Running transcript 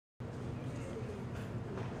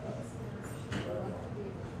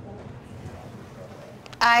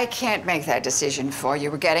I can't make that decision for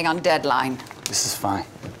you. We're getting on deadline. This is fine.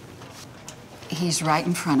 He's right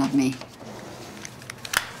in front of me.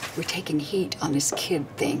 We're taking heat on this kid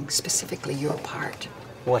thing, specifically your part.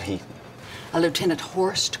 What heat? A Lieutenant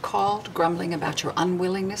Horst called, grumbling about your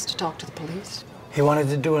unwillingness to talk to the police. He wanted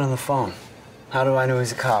to do it on the phone. How do I know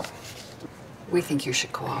he's a cop? We think you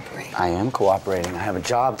should cooperate. I am cooperating. I have a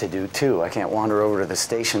job to do, too. I can't wander over to the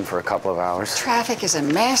station for a couple of hours. Traffic is a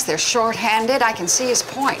mess. They're short-handed. I can see his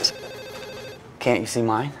point. Can't you see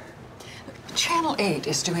mine? Channel 8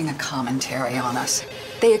 is doing a commentary on us.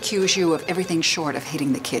 They accuse you of everything short of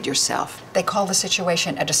hitting the kid yourself. They call the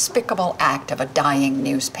situation a despicable act of a dying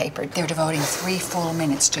newspaper. They're devoting 3 full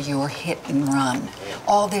minutes to your hit and run.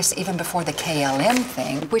 All this even before the KLM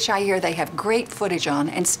thing, which I hear they have great footage on,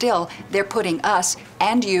 and still they're putting us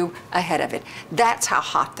and you ahead of it. That's how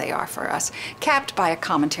hot they are for us, capped by a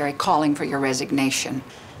commentary calling for your resignation.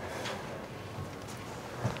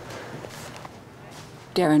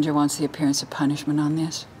 Derringer wants the appearance of punishment on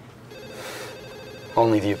this.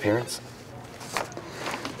 Only the appearance?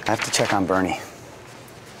 I have to check on Bernie.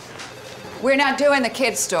 We're not doing the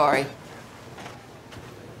kid story.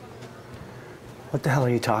 What the hell are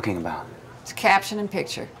you talking about? It's caption and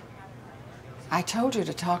picture. I told you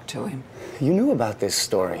to talk to him. You knew about this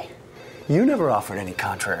story. You never offered any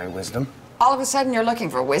contrary wisdom. All of a sudden you're looking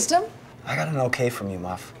for wisdom? I got an okay from you,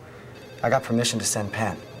 Muff. I got permission to send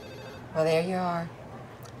Penn. Well, there you are.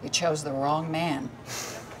 You chose the wrong man.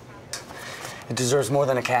 It deserves more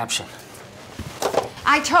than a caption.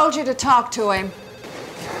 I told you to talk to him.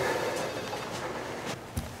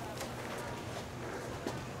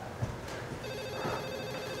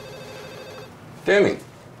 Danny,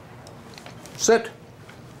 sit.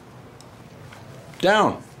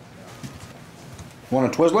 Down.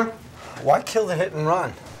 Want a Twizzler? Why kill the hit and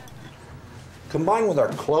run? Combined with our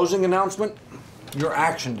closing announcement, your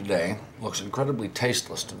action today looks incredibly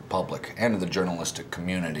tasteless to the public and to the journalistic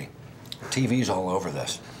community. TV's all over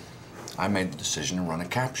this. I made the decision to run a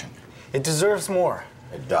caption. It deserves more.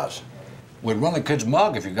 It does. We'd run the kid's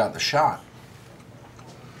mug if you got the shot.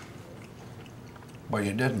 But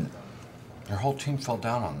you didn't. Your whole team fell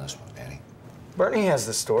down on this one, Danny. Bernie has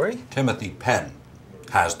the story. Timothy Penn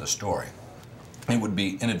has the story. It would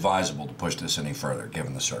be inadvisable to push this any further,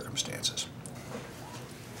 given the circumstances.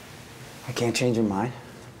 I can't change your mind.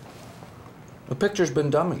 The picture's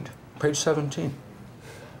been dummied. Page 17.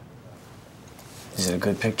 Is it a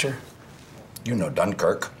good picture? You know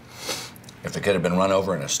Dunkirk. If the kid had been run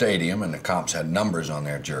over in a stadium and the cops had numbers on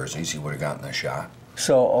their jerseys, he would have gotten the shot.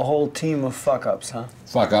 So, a whole team of fuck-ups, huh?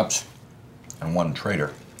 Fuck-ups. And one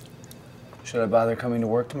traitor. Should I bother coming to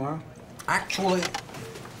work tomorrow? Actually,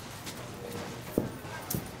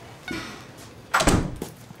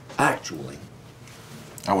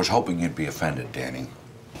 I was hoping you'd be offended, Danny,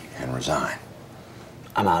 and resign.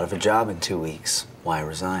 I'm out of a job in 2 weeks. Why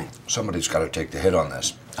resign? Somebody's got to take the hit on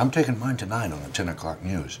this. I'm taking mine tonight on the 10 o'clock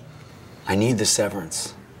news. I need the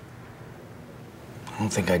severance. I don't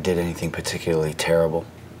think I did anything particularly terrible.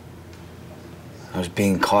 I was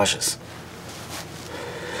being cautious.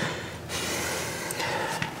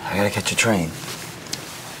 I gotta catch a train.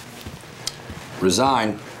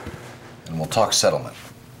 Resign, and we'll talk settlement.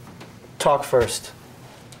 Talk first.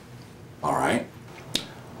 All right.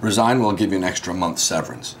 Resign, we'll give you an extra month's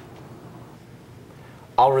severance.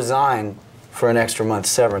 I'll resign for an extra month's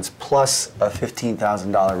severance plus a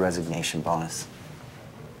 $15,000 resignation bonus.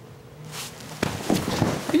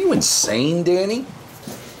 Are you insane, Danny?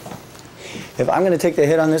 If I'm gonna take the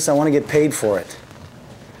hit on this, I want to get paid for it.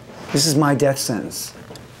 This is my death sentence.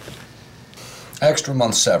 Extra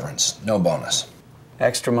month's severance, no bonus.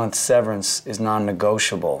 Extra month severance is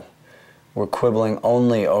non-negotiable. We're quibbling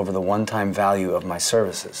only over the one-time value of my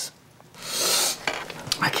services.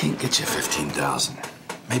 I can't get you 15,000,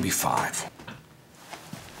 maybe 5.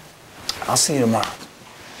 I'll see you tomorrow.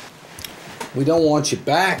 We don't want you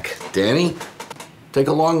back, Danny. Take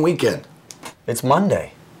a long weekend. It's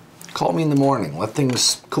Monday. Call me in the morning. Let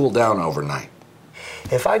things cool down overnight.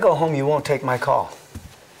 If I go home, you won't take my call.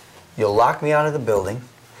 You'll lock me out of the building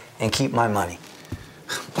and keep my money.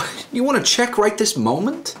 You want to check right this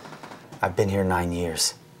moment? I've been here 9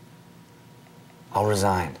 years. I'll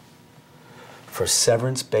resign for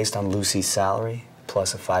severance based on Lucy's salary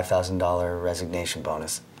plus a $5,000 resignation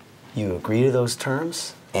bonus. You agree to those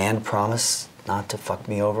terms and promise not to fuck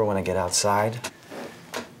me over when I get outside?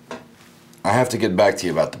 I have to get back to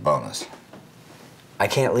you about the bonus. I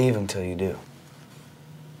can't leave until you do.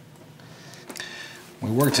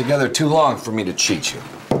 We worked together too long for me to cheat you.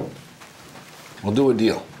 We'll do a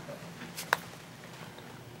deal.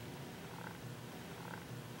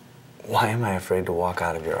 Why am I afraid to walk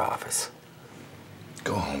out of your office?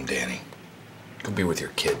 Go home, Danny. Go be with your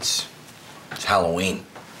kids. It's Halloween.